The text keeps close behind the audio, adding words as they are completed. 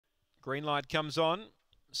Green light comes on.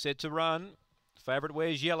 Set to run. Favourite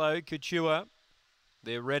wears yellow. Couture.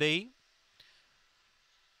 They're ready.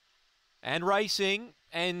 And racing.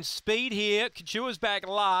 And speed here. Couture's back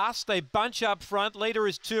last. They bunch up front. Leader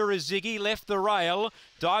is Tura Ziggy. Left the rail.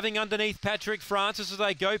 Diving underneath Patrick Francis as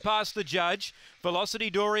they go past the judge. Velocity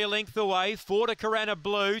Dory a length away. 4 to Corona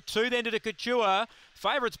Blue. 2 then to Couture.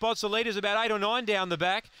 Favourite spots, the leader's about 8 or 9 down the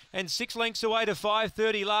back, and 6 lengths away to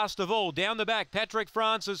 5:30 last of all. Down the back, Patrick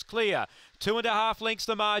Francis clear. 2.5 lengths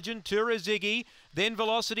the margin, Tura Ziggy, then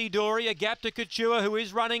Velocity Dory, a gap to Couture who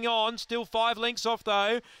is running on, still 5 lengths off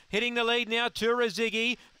though. Hitting the lead now, Tura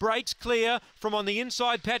Ziggy, breaks clear from on the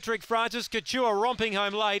inside Patrick Francis. Couture romping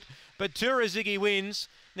home late, but Tura Ziggy wins.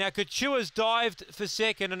 Now Couture's dived for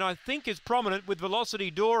second and I think is prominent with Velocity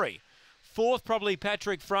Dory. Fourth probably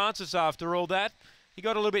Patrick Francis after all that. He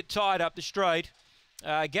got a little bit tied up the straight.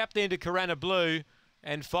 Gap then to Corona Blue,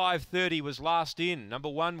 and 5:30 was last in. Number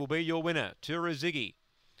 1 will be your winner, Tura Ziggy.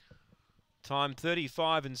 Time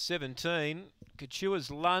 35 and 17. Couture's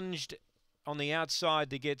lunged on the outside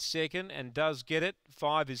to get second and does get it.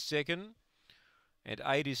 5 is second, and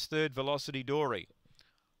 8 is third, Velocity Dory.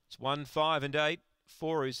 It's 1, 5 and 8.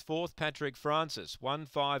 4 is fourth, Patrick Francis. 1,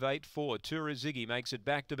 5, 8, 4. Tura Ziggy makes it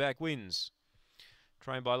back-to-back wins.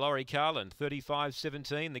 Trained by Laurie Carlin,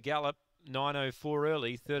 35.17. The gallop, 9.04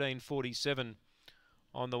 early, 13.47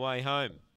 on the way home.